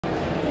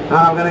And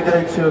I'm going to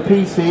go to a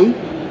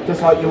PC,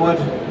 just like you would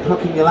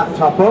hooking your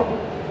laptop up.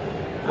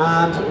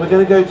 And we're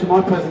going to go to my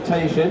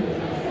presentation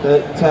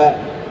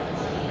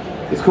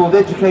that is called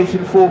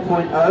Education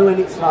 4.0, and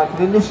it's like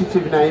an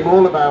initiative name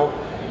all about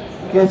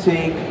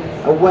getting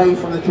away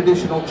from the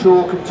traditional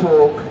chalk and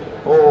talk,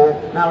 or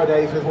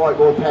nowadays with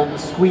whiteboard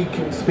pens, squeak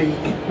and speak,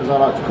 as I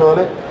like to call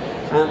it,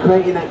 and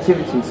creating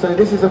activities. So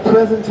this is a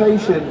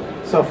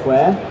presentation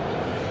software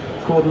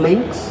called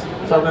Links.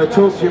 So I'm going to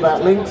talk to you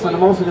about Links, and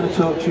I'm also going to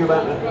talk to you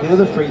about the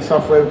other free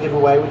software we give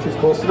away, which is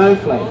called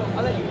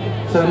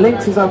Snowflake. So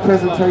Links is our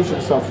presentation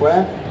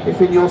software.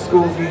 If in your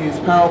schools you use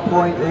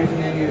PowerPoint, or if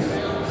you use,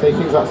 say,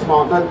 things like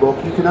Smart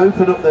Notebook, you can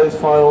open up those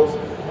files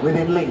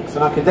within Links,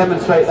 and I can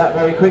demonstrate that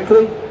very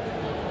quickly.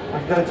 I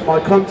can go to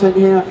my content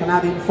here, I can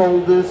add in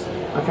folders,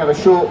 I can have a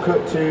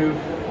shortcut to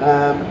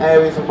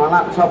areas of my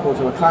laptop or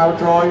to a cloud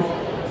drive.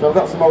 So I've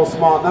got some old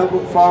Smart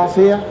Notebook files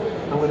here.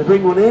 I'm going to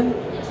bring one in,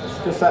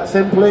 just that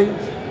simply,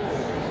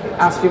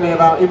 asking me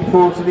about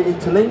importing it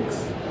into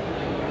Links.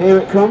 Here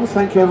it comes.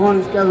 Thank you everyone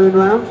who's gathering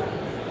around.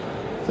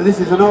 So this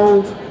is an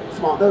old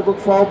Smart Notebook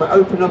file, but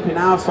open up in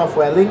our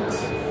software Links.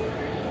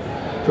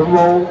 Drum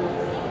roll.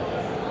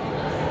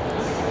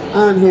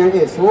 And here it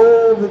is. So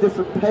all the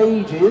different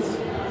pages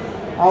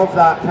of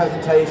that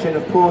presentation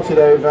have ported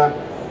over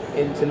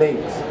into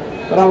Links.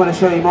 But I want to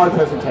show you my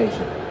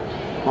presentation,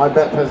 my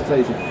BET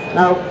presentation.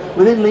 Now,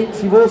 within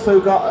Links, you've also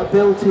got a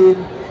built-in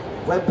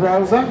web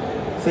browser,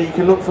 so you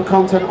can look for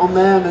content on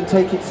there and then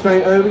take it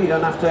straight over. You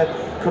don't have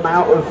to come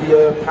out of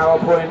your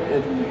PowerPoint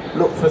and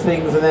look for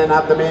things and then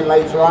add them in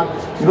later on.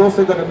 You've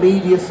also got a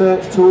media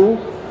search tool,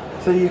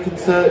 so you can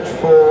search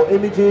for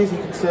images, you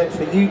can search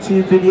for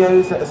YouTube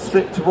videos that are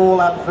stripped of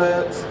all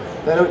adverts.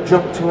 They don't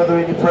jump to other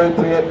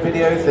inappropriate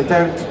videos, they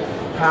don't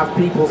have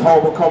people's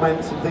horrible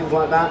comments and things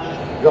like that.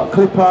 You've got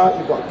clip art,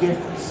 you've got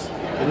gifts,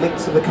 and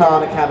links to the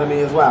Khan Academy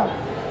as well.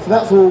 So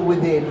that's all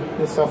within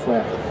this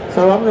software.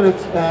 So I'm going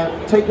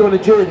to take you on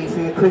a journey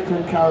through the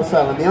curriculum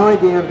carousel, and the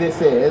idea of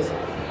this is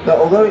that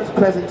although it's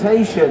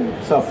presentation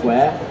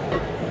software,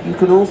 you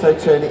can also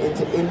turn it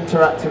into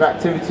interactive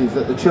activities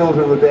that the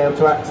children would be able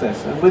to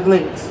access. And with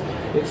Links,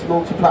 it's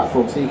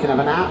multi-platform, so you can have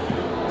an app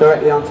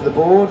directly onto the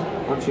board,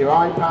 onto your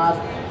iPad,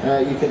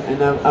 you can,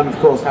 and of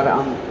course have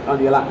it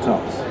on your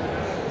laptops.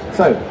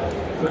 So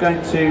we're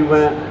going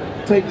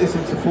to take this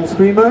into full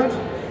screen mode,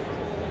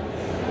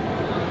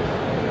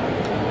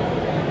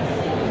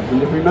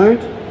 delivery mode.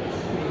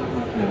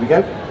 There we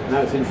go.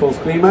 Now it's in full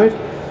screen mode.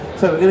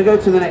 So we're going to go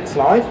to the next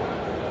slide.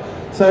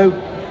 So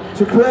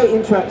to create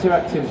interactive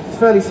activities, it's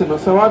fairly similar.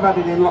 So I've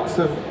added in lots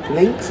of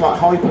links, like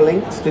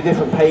hyperlinks to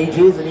different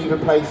pages and even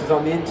places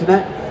on the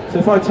internet. So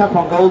if I tap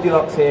on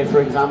Goldilocks here,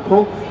 for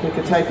example, we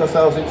can take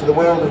ourselves into the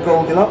world of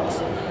Goldilocks.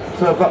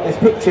 So I've got this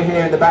picture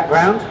here in the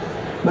background,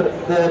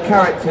 but the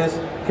characters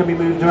can be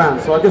moved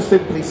around. So I just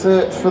simply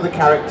search for the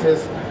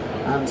characters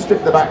and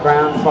strip the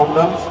background from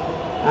them.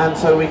 And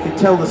so we can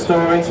tell the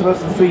story. So as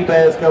the three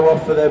bears go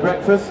off for their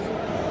breakfast,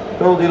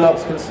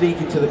 Goldilocks can sneak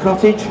into the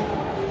cottage.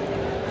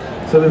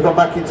 So we've gone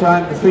back in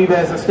time, the three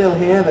bears are still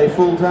here, they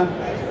fooled her.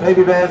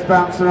 Baby bear's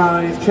bouncing around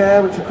on his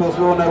chair, which of course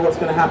we all know what's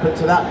going to happen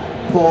to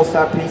that poor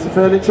sad piece of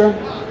furniture.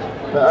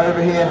 But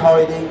over here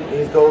hiding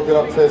is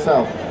Goldilocks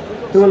herself,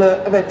 who will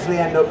eventually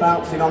end up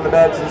bouncing on the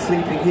beds and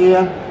sleeping here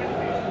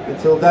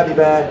until Daddy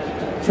Bear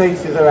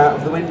chases her out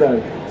of the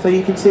window. So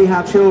you can see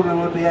how children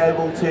would be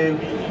able to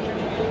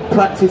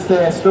practice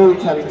their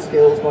storytelling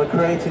skills by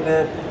creating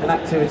an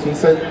activity.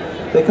 So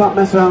they can't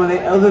mess around with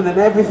it other than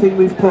everything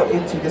we've put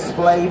into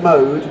display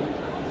mode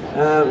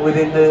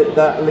within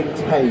that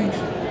Links page.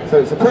 So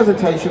it's a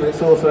presentation, but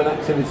it's also an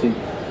activity.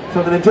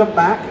 So I'm going to jump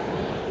back,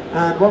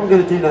 and what I'm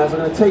going to do now is I'm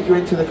going to take you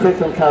into the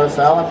curriculum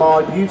carousel, and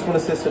my beautiful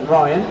assistant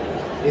Ryan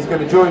is going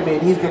to join me,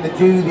 and he's going to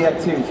do the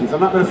activities. I'm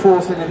not going to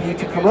force any of you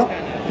to come up.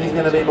 He's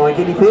going to be my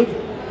guinea pig.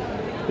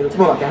 It looks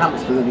more like a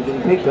hamster than a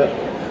guinea pig, but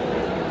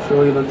I'm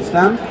sure you'll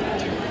understand.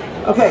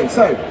 Okay,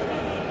 so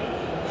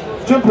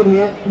jump in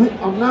here.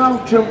 I've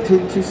now jumped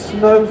into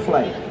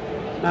Snowflake.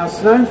 Now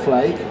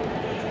Snowflake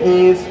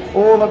is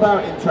all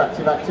about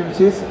interactive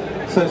activities.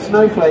 So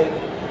Snowflake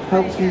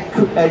helps you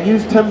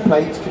use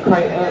templates to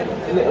create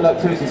a little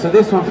activity. So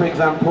this one, for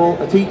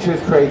example, a teacher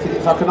has created.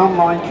 It's like an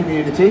online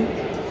community.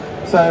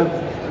 So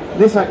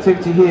this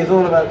activity here is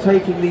all about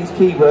taking these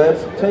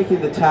keywords, taking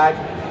the tag,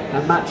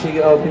 and matching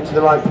it up into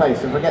the right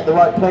place. So if I get the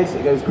right place,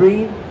 it goes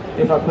green.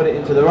 If I put it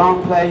into the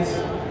wrong place,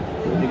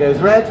 it goes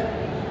red.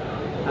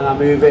 And I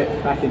move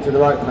it back into the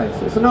right place.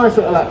 So it's a nice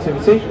little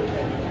activity.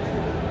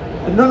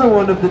 Another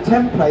one of the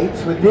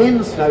templates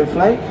within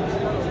Snowflake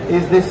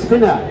is this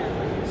spinner.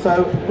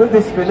 So with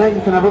this spinner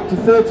you can have up to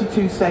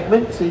 32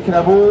 segments, so you can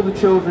have all the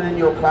children in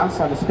your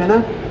class on a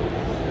spinner.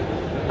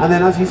 And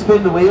then as you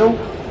spin the wheel,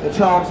 the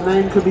child's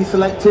name could be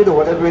selected or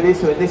whatever it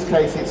is, so in this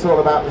case it's all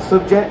about the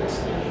subjects.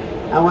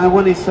 And when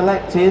one is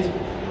selected,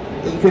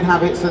 you can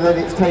have it so that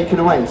it's taken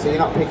away, so you're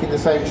not picking the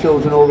same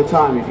children all the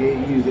time if you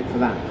use it for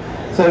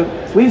that. So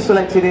we've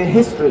selected here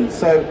history,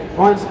 so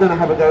Ryan's going to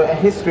have a go at a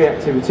history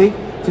activity.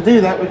 To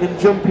do that we're going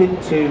to jump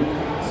into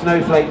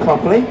Snowflake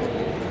properly.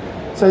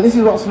 So this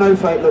is what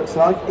Snowflake looks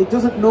like. It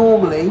doesn't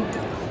normally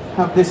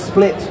have this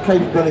split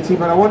capability,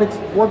 but I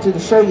wanted to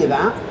show you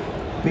that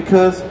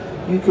because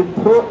you can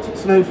put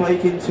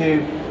Snowflake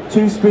into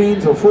 2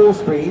 screens or 4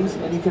 screens,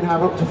 and you can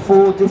have up to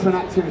 4 different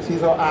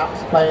activities or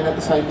apps playing at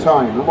the same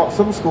time. And what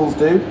some schools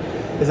do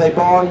is they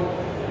buy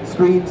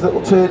screens that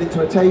will turn into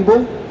a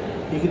table.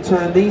 You can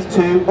turn these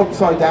 2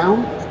 upside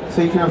down,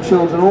 so you can have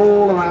children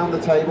all around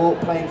the table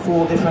playing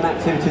 4 different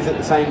activities at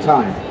the same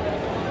time.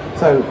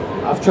 So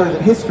I've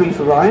chosen history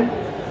for Ryan.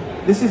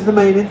 This is the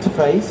main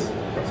interface,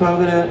 so I'm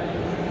going to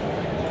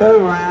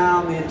go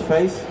around the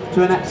interface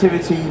to an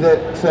activity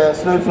that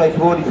Snowflake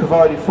have already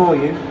provided for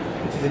you,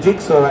 which is a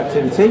jigsaw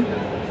activity.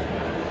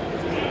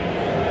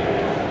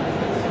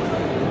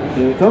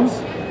 Here it comes.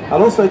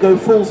 I'll also go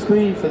full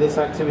screen for this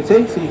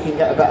activity so you can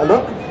get a better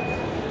look.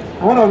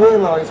 And what I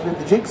realised with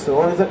the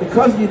jigsaw is that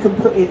because you can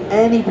put in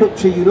any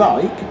picture you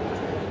like,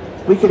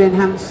 we can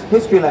enhance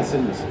history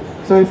lessons.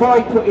 So if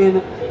I put in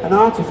an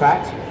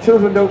artefact,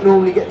 children don't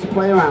normally get to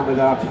play around with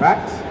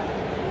artefacts.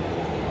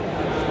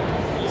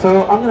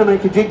 So I'm going to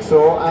make a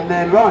jigsaw, and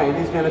then Ryan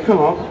is going to come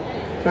up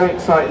very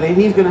excitedly.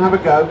 He's going to have a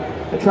go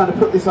at trying to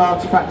put this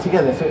artefact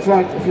together. So it's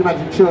like, if you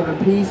imagine children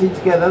piecing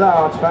together that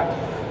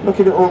artefact,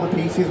 looking at all the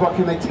pieces, what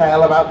can they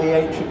tell about the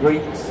ancient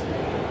Greeks?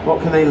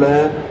 What can they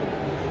learn?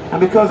 And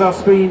because our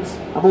screens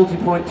are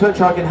multi-point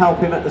touch, I can help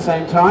him at the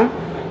same time.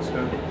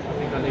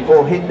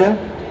 Or hinder.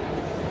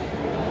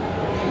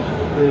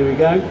 There we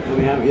go. Let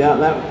me help you out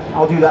there.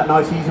 I'll do that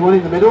nice easy one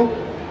in the middle.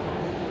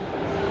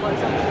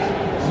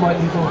 Might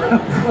need more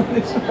help on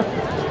this one.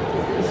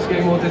 This is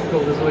getting more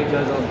difficult as the week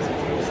goes on.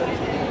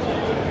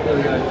 There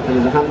we go.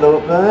 There's a handle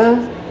up there.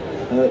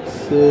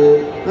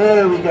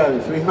 There we go.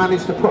 So we've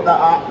managed to put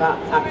that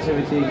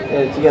activity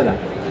together.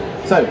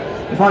 So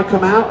if I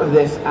come out of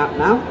this app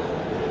now,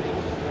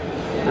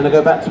 and I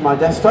go back to my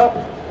desktop,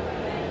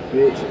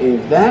 which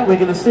is there, we're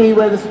going to see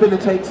where the spinner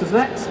takes us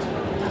next.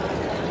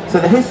 So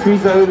the history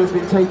zone has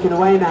been taken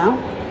away now.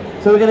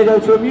 So we're going to go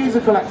to a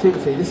musical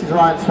activity. This is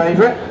Ryan's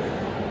favourite.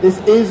 This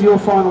is your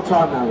final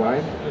time now,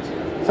 Ryan.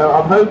 So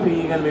I'm hoping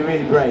you're going to be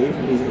really brave.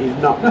 He's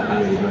not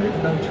really brave.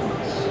 No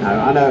chance. No,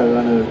 I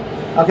know.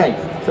 Okay,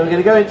 so we're going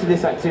to go into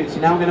this activity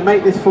now. I'm going to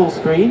make this full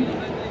screen.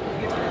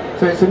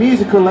 So it's a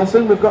musical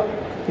lesson. We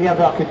have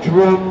like a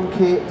drum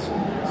kit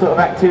sort of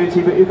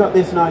activity, but we've got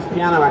this nice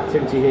piano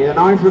activity here. And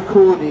I've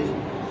recorded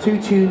 2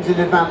 tunes in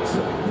advance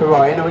for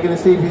Ryan, and we're going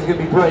to see if he's going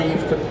to be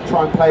brave to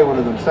try and play one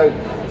of them. So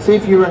see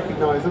if you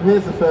recognise them.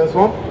 Here's the first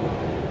one.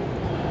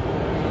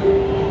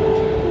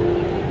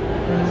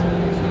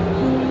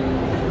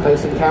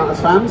 Close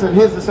Encounters fans, and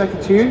here's the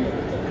second tune.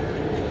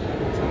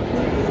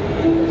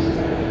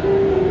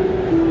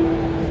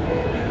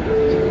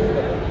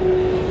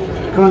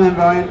 Come on then,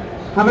 Ryan.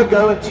 Have a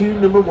go at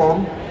tune number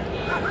 1.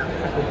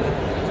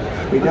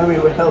 We know he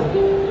will.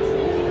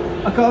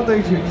 I can't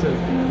do tune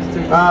 2.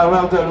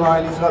 Well done,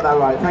 Ryan. He's got that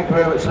right. Thank you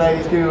very much,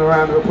 ladies. Give him a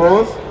round of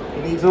applause.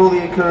 He needs all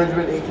the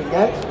encouragement he can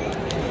get.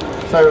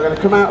 So we're going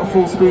to come out of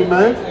full screen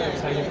mode,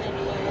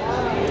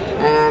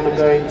 and I'm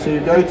going to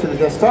go to the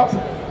desktop.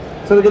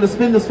 So we're going to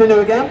spin the spinner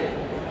again,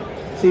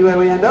 see where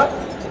we end up.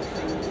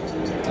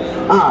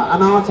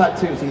 An art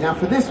activity. Now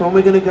for this one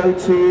we're going to go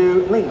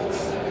to links.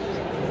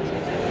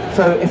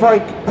 So if I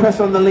press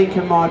on the link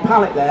in my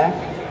palette there,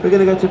 we're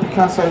going to go to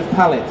Picasso's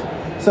palette.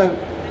 So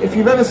if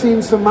you've ever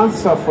seen some math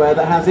software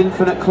that has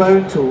infinite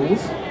clone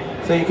tools,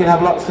 so you can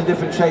have lots of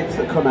different shapes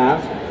that come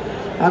out,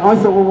 and I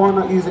thought, well, why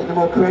not use it in a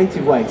more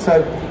creative way?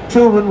 So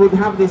children would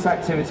have this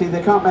activity.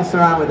 They can't mess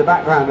around with the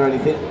background or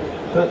anything,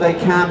 but they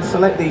can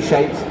select these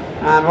shapes.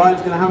 And Ryan's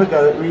going to have a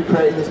go at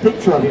recreating this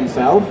picture of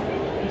himself,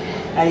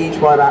 aged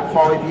by about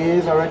 5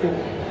 years, I reckon.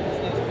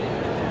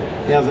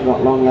 He hasn't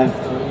got long left.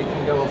 You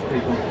can go off,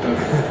 people.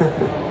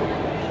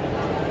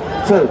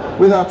 So,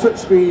 with our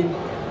touchscreen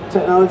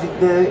technology,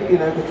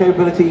 the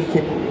capability, you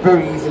can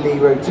very easily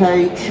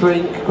rotate,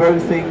 shrink, grow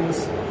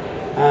things,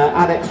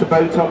 add extra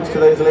Botox to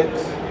those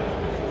lips.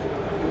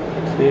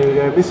 Here we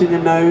go. Missing a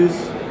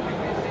nose.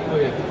 Oh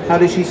yeah. How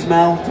does she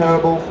smell?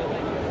 Terrible.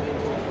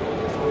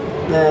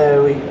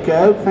 There we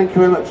go, thank you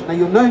very much. Now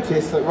you'll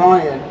notice that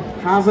Ryan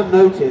hasn't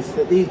noticed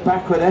that these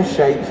backward S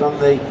shapes on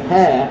the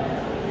hair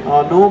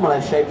are normal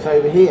S shapes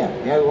over here.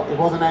 Yeah, he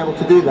wasn't able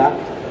to do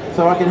that.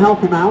 So I can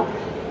help him out.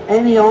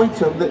 Any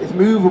item that is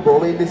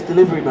movable in this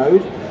delivery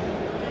mode,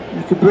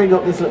 you can bring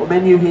up this little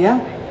menu here.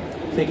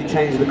 So you can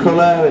change the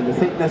colour and the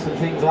thickness and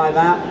things like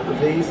that of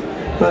these.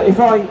 But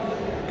if I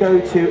go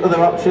to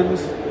other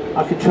options,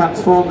 I can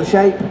transform the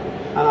shape,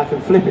 and I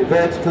can flip it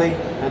vertically,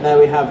 and there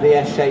we have the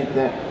S shape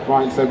that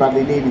Ryan so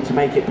badly needed to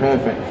make it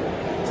perfect.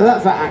 So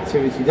that's that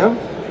activity done.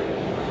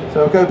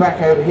 So I'll go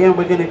back over here, and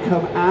we're going to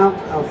come out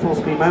of full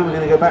screen mode. We're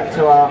going to go back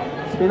to our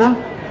spinner.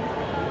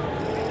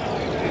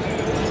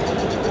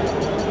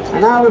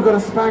 And now we've got a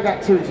spag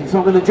activity, so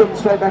I'm going to jump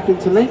straight back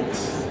into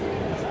links.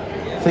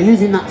 So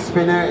using that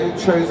spinner, it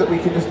shows that we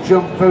can just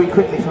jump very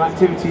quickly from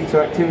activity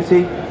to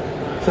activity.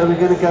 So we're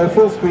going to go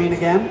full screen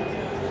again.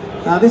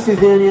 Now this is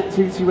the only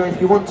activity where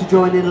if you want to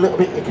join in a little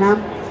bit you can.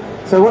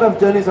 So what I've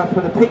done is I've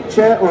put a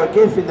picture or a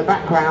GIF in the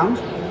background,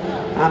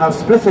 and I've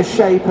split a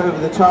shape over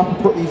the top and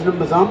put these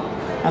numbers on,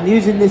 and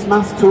using this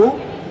math tool,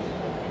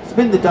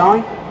 spin the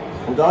die,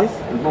 or dice,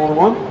 there's more than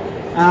one,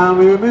 and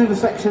we remove a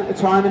section at a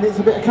time, and it's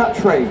a bit of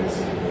catchphrase.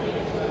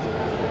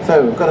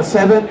 So we've got a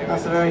 7,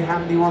 that's a very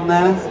handy one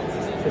there,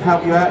 should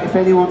help you out. If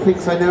anyone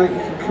thinks I know it, you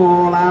can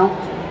call out.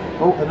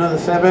 Oh, another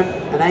 7,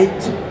 an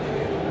 8.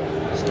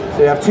 So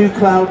you have 2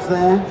 clouds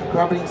there,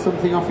 grabbing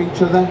something off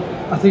each other.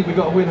 I think we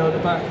got a winner at the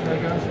back there,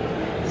 guys.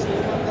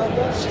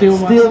 Steal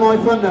My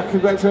Thunder,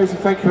 congratulations,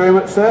 thank you very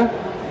much, sir.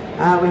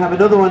 We have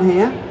another one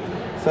here.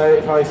 So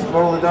if I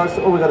roll the dice,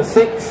 oh, we got a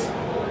 6.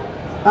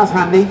 That's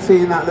handy,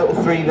 seeing that little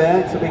 3 there,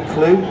 it's a big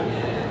clue.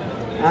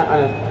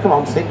 Come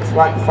on, 6,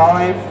 right,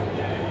 5,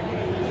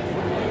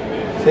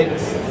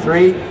 6,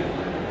 3.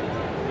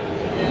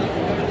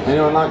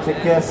 Anyone like to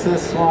guess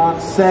this one?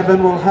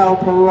 7 will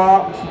help a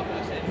lot.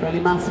 For any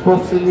maths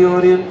buffs in the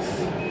audience.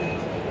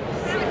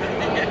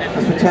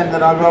 Let's pretend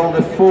that I rolled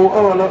a 4.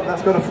 Oh, look,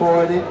 that's got a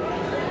 4 in it.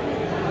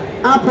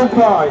 Apple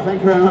pie,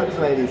 thank you very much,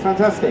 ladies,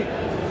 fantastic.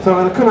 So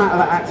I'm going to come out of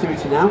that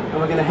activity now, and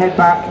we're going to head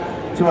back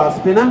to our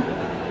spinner.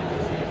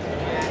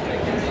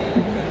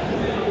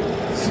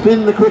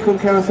 Spin the quick on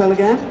carousel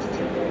again.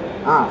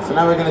 So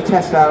now we're going to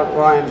test out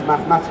Ryan's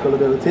mathematical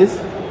abilities.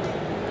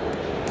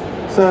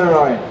 So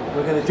Ryan,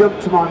 we're going to jump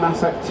to my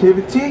maths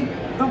activity.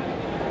 Oh,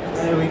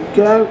 there we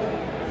go.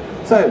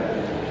 So,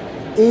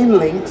 in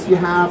Links you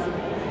have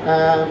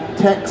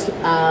text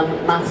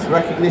and maths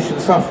recognition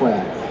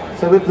software.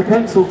 So with the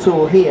pencil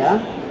tool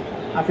here,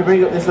 I can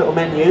bring up this little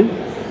menu,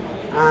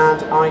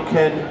 and I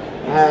can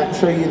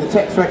show you the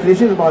text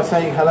recognition by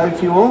saying hello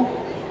to you all.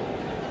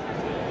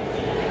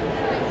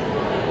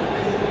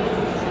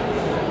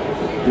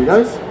 Here it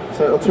goes.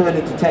 So it'll turn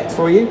into text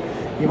for you.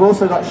 You've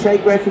also got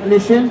shape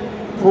recognition.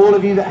 For all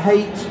of you that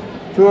hate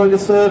drawing a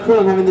circle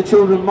and having the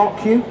children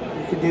mock you,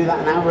 you can do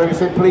that now very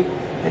simply.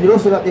 And you've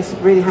also got this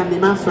really handy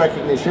maths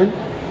recognition.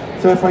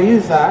 So if I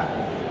use that,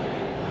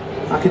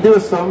 I can do a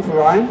sum for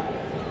Ryan.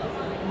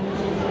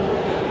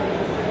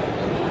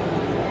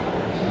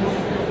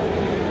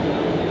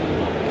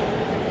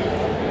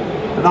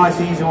 A nice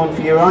easy one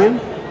for you, Ryan.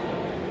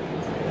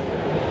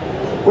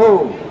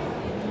 Whoa!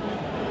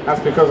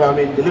 That's because I'm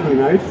in delivery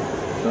mode,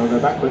 so I'll go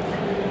backwards.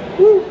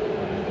 Woo.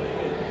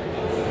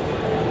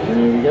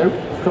 There we go.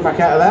 Come back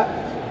out of that.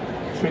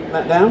 Shrink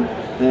that down.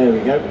 There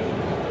we go.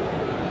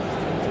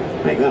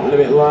 Make that one a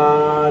bit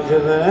larger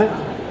there.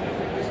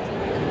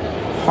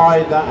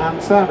 Hide that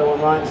answer. I don't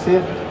want Ryan to see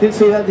it. Didn't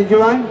see that, did you,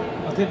 Ryan?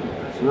 I didn't.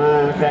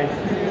 Okay.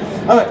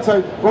 Alright,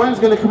 so Ryan's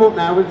going to come up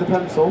now with the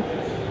pencil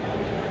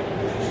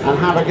and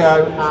have a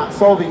go at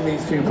solving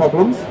these 2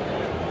 problems.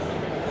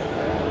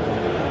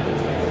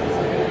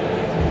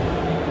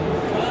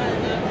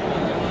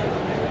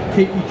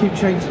 You keep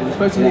changing them. You're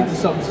supposed to leave the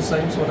sums the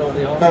same, so I know what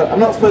they are. No, I'm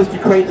not supposed to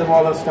create them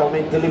while I'm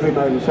in delivery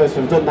mode. I'm supposed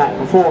to have done that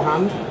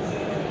beforehand.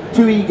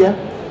 Too eager.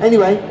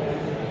 Anyway,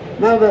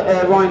 now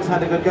that Ryan's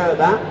had a good go at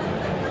that,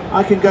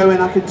 I can go in,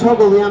 I can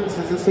toggle the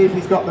answers and see if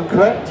he's got them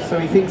correct. So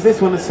he thinks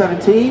this one is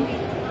 17,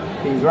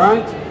 he's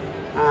right,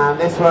 and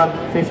this one,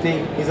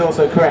 50, he's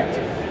also correct.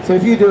 So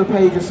if you do a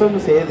page of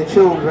sums here, the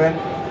children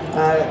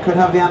could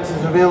have the answers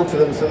revealed to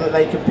them so that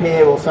they can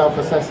peer or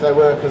self-assess their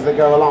work as they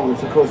go along,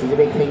 which of course is a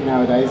big thing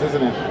nowadays,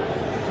 isn't it?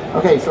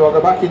 Okay, so I'll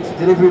go back into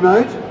delivery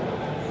mode,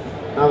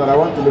 now that I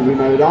want delivery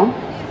mode on,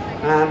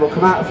 and we'll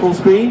come out of full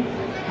screen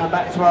and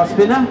back to our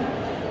spinner.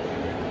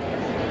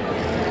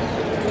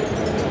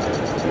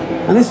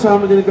 And this time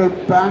we're going to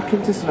go back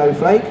into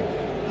Snowflake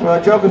for our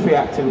geography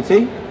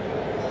activity.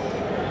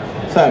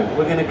 So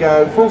we're going to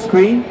go full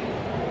screen.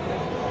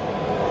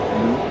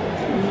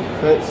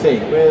 Let's see,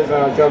 where's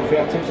our geography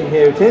activity?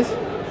 Here it is.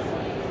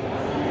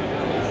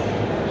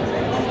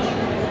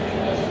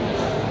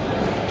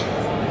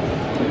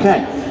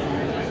 Okay.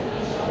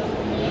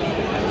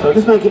 So I'll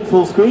just make it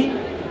full screen.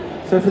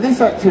 So for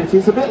this activity,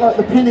 it's a bit like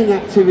the pinning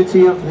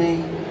activity of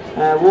the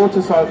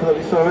water cycle that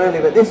we saw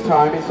earlier, but this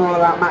time it's all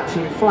about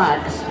matching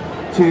flags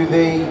to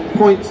the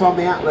points on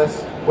the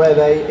atlas where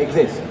they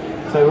exist.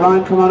 So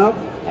Ryan, come on up.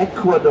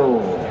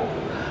 Ecuador.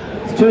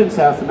 It's 2 in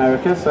South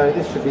America, so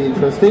this should be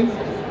interesting.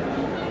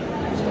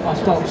 I'll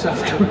start with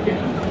South Korea.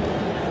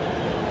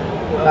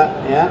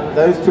 Yeah,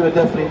 those 2 are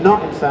definitely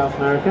not in South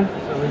America.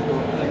 So we've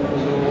got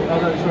Ecuador. Oh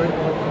no, sorry,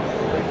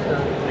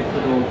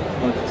 Ecuador,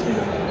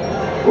 Argentina.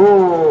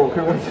 Oh,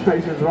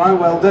 congratulations, Ryan,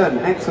 well done,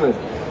 excellent.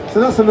 So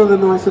that's another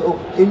nice little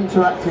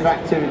interactive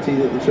activity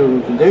that the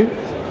children can do.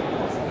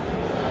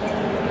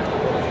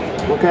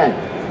 Okay,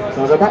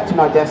 so I'll go back to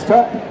my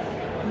desktop.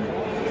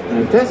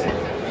 There it is.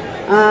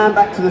 And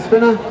back to the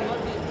spinner.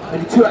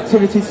 Only 2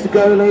 activities to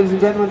go, ladies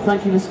and gentlemen.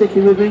 Thank you for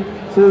sticking with me.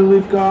 So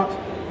we've got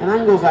an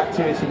angles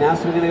activity now.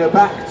 So we're going to go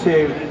back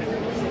to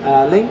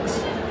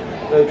links,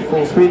 go to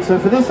full screen. So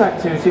for this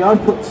activity,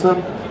 I've put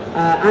some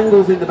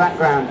angles in the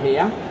background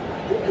here.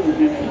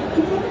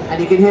 And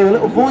you can hear a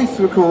little voice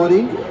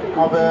recording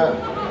of a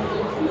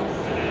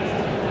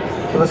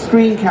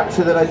screen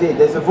capture that I did.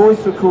 There's a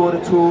voice recorder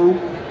tool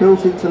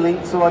built into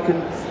Link, so I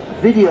can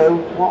video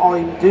what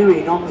I'm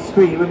doing on the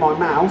screen with my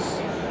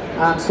mouse,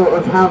 and sort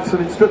of have some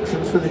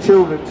instructions for the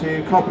children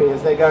to copy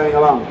as they're going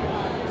along.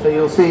 So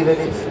you'll see that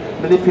it's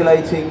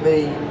manipulating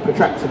the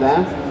protractor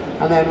there,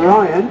 and then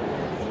Ryan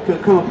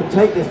could come up and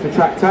take this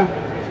protractor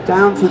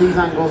down to these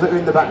angles that are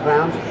in the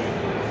background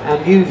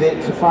and use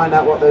it to find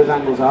out what those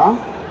angles are.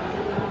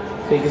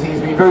 So you can see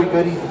he's been very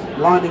good. He's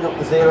lining up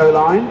the 0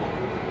 line,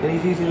 and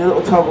he's using the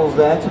little toggles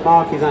there to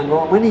mark his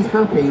angle, and when he's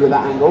happy with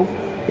that angle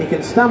he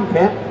can stamp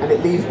it and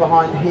it leaves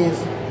behind his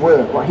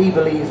work, what he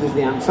believes is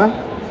the answer.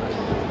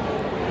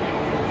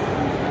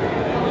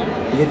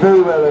 He did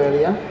very well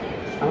earlier.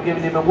 I'm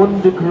giving him a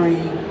 1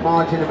 degree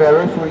margin of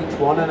error for each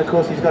one, and of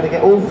course he's got to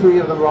get all 3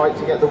 of them right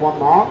to get the 1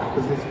 mark,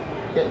 because he's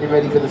getting him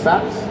ready for the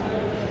SATs.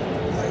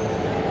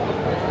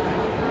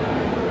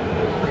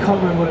 I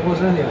can't remember what it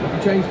was earlier. Have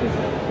you changed it?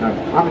 No,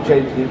 I haven't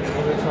changed it.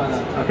 I'm going to try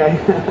that. Okay.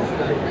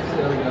 Okay,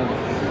 there we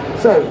go.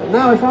 So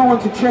now if I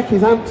want to check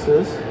his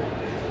answers,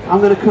 I'm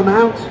going to come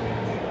out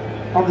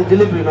of the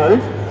delivery mode,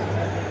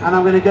 and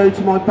I'm going to go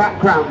to my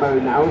background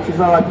mode now, which is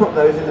where I put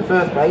those in the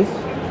first place.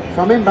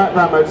 So I'm in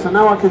background mode, so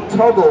now I can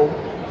toggle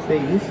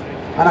these,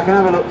 and I can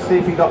have a look to see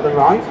if he got them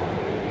right.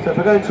 So if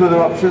I go into other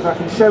options, I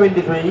can show in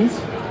degrees.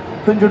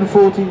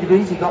 114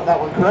 degrees, he got that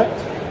one correct.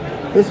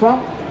 This one,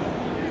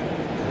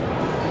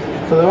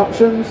 other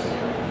options,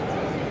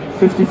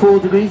 54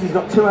 degrees, he's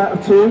got 2 out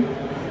of 2.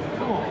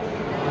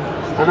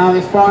 And now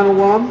this final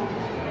one,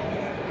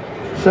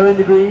 showing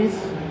degrees.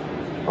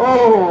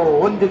 Oh,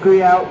 1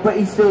 degree out, but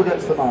he still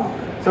gets the mark.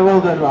 So well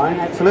done, Ryan,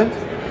 excellent.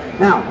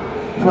 Now,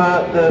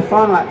 for the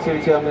final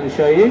activity I'm going to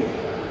show you,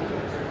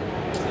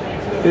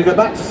 we go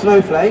back to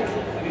Snowflake,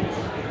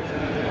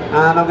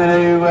 and I'm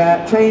going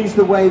to change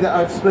the way that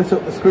I've split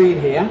up the screen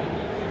here.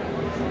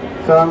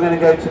 So I'm going to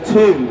go to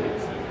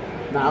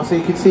 2 now, so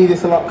you can see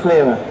this a lot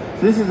clearer.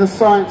 So this is a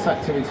science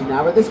activity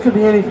now, but this could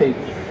be anything.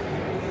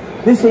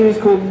 This here is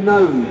called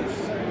Nodes.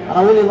 And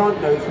I really like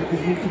Nodes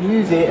because you can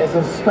use it as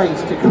a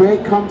space to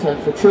create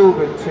content for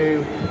children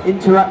to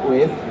interact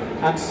with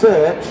and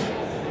search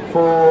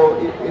for,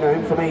 you know,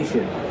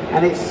 information.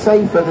 And it's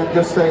safer than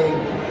just saying,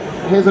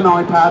 here's an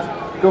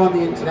iPad, go on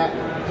the internet,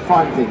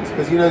 find things.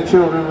 Because you know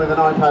children with an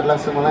iPad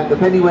lesson will end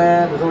up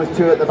anywhere. There's always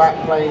 2 at the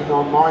back playing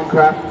on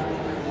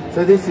Minecraft.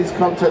 So this is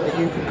content that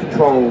you can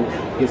control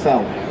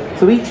yourself.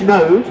 So each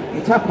node,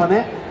 you tap on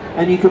it,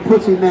 and you can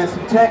put in there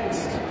some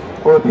text,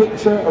 or a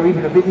picture, or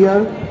even a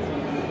video.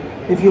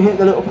 If you hit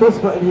the little plus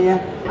button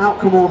here, out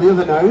come all the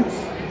other nodes.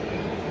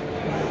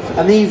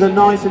 And these are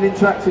nice and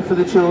interactive for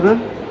the children.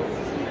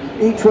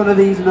 Each one of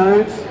these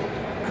nodes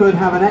could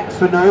have an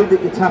extra node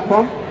that you tap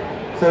on.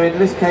 So in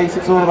this case,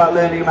 it's all about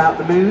learning about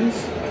the moons.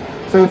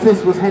 So if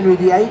this was Henry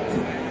VIII,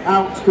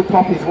 out could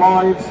pop his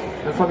wives,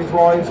 and from his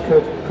wives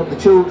could come the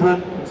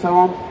children, and so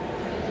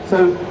on.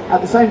 So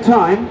at the same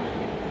time,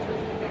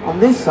 on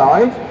this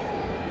side,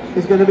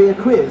 is going to be a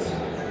quiz.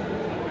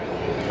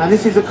 And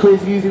this is a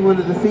quiz using one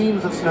of the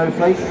themes of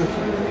Snowflake.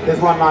 There's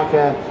one like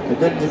a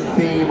dungeon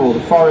theme or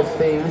the forest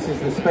theme. This is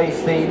the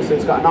space theme, so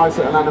it's got a nice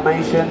little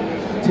animation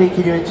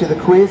taking you into the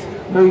quiz.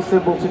 Very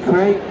simple to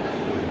create.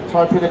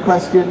 Type in a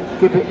question,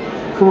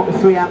 come up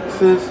with 3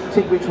 answers,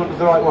 tick which one is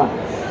the right one.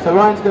 So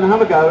Ryan's going to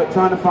have a go at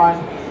trying to find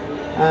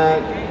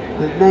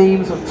the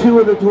names of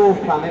 2 other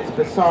dwarf planets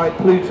beside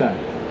Pluto.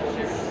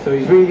 So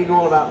he's reading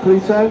all about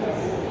Pluto,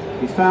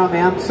 he's found the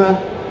answer,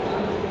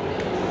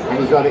 and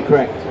he's got it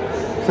correct.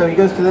 So he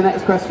goes to the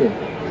next question.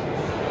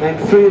 Name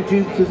 3 of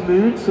Jupiter's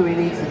moons, so he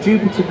needs the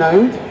Jupiter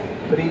node,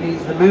 but he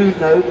needs the moon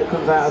node that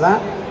comes out of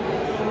that.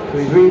 So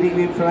he's reading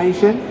the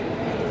information,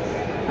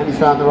 and he's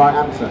found the right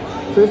answer.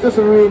 So it's just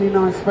a really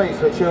nice space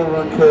where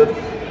children could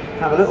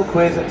have a little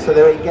quiz, so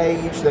they're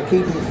engaged, they're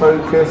keeping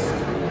focused.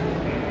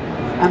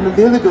 And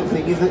the other good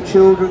thing is that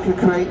children can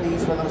create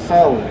these for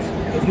themselves.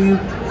 If you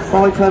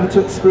buy a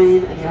Clevertouch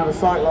screen and you have a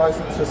site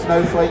license for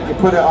Snowflake, you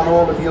put it on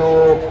all of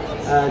your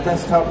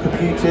desktop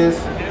computers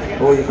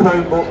or your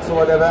Chromebooks or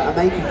whatever, and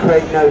they can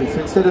create nodes. So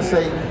instead of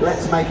saying,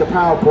 let's make a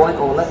PowerPoint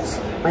or let's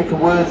make a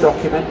Word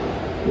document,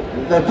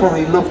 they'd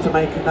probably love to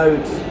make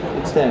nodes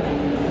instead.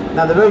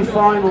 Now the very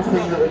final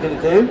thing that we're going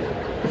to do,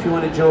 if you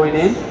want to join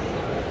in,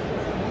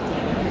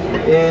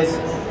 is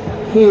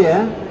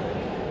here,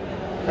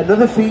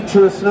 another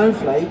feature of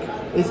Snowflake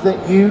is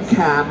that you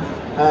can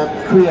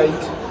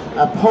create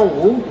a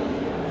poll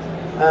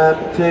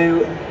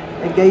to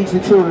engage the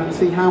children and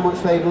see how much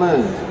they've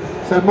learned.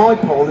 So my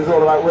poll is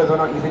all about whether or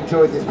not you've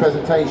enjoyed this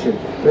presentation,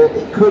 but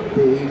it could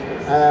be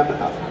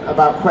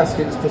about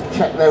questions to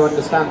check their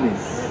understanding.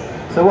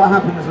 So what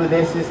happens with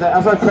this is that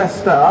as I press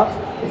start,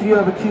 if you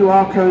have a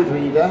QR code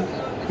reader,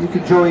 you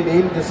can join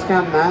in, just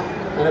scan that,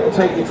 and it will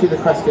take you to the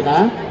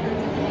questionnaire.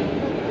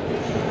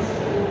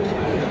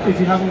 If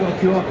you haven't got a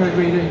QR code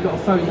reader, you've got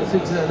a phone that's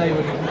internet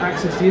enabled, you can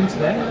access the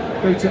internet.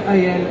 Go to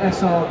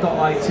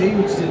ansr.it,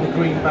 which is in the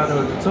green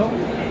banner at the top,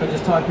 and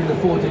just type in the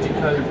 4-digit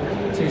code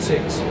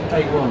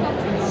 2681.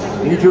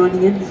 Are you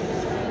joining in?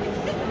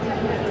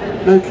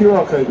 No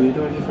QR code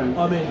reader on your phone?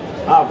 I'm in.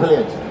 Ah,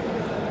 brilliant.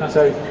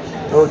 So,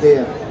 oh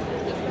dear.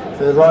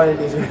 So Ryan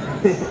is...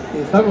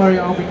 Don't worry,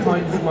 I'll be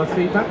kind with my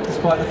feedback,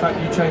 despite the fact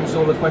you changed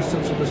all the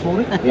questions from this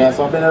morning. Yes,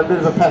 I've been a bit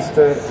of a pest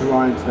to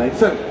Ryan today.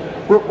 So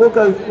we'll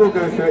go through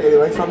it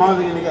anyway. So I'm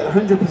either going to get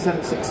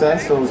 100%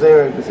 success or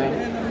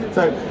 0%.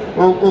 So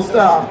we'll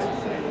start.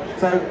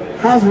 So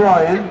has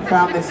Ryan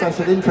found this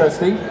session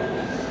interesting?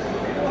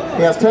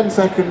 He has 10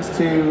 seconds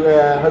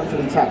to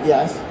hopefully tap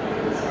yes.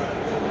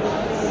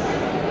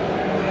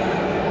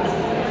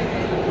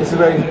 This is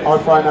where I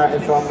find out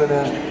if I'm going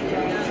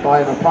to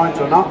buy him a pint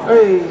or not.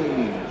 Hey!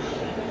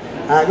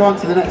 Go on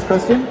to the next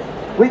question.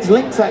 Which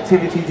links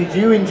activity did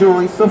you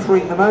enjoy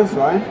suffering the most,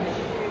 Ryan?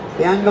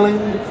 The angling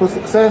for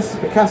success,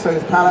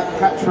 Picasso's palette,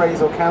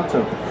 catchphrase or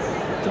counter?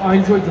 I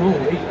enjoyed them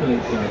all equally,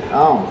 though.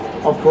 Oh,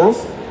 of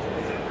course.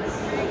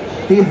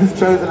 He has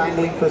chosen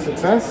angling for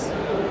success,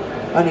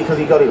 only because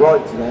he got it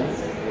right today.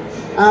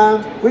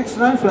 And which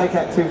snowflake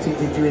activity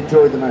did you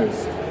enjoy the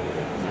most?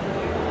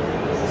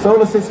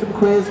 Solar System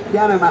quiz,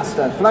 Piano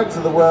Master, Flags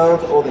of the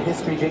World, or the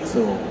History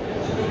Jigsaw?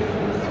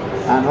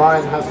 And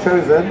Ryan has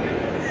chosen...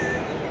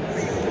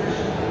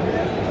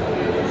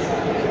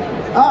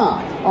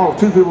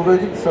 two people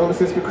voted, Solar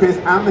System quiz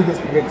and the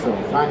History Jigsaw.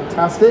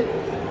 Fantastic.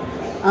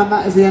 And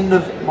that is the end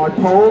of my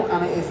poll,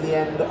 and it is the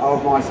end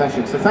of my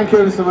session. So thank you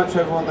ever so much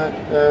everyone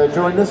that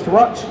joined us to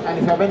watch, and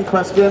if you have any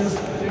questions,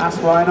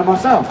 ask Ryan or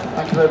myself.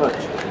 Thank you very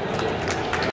much.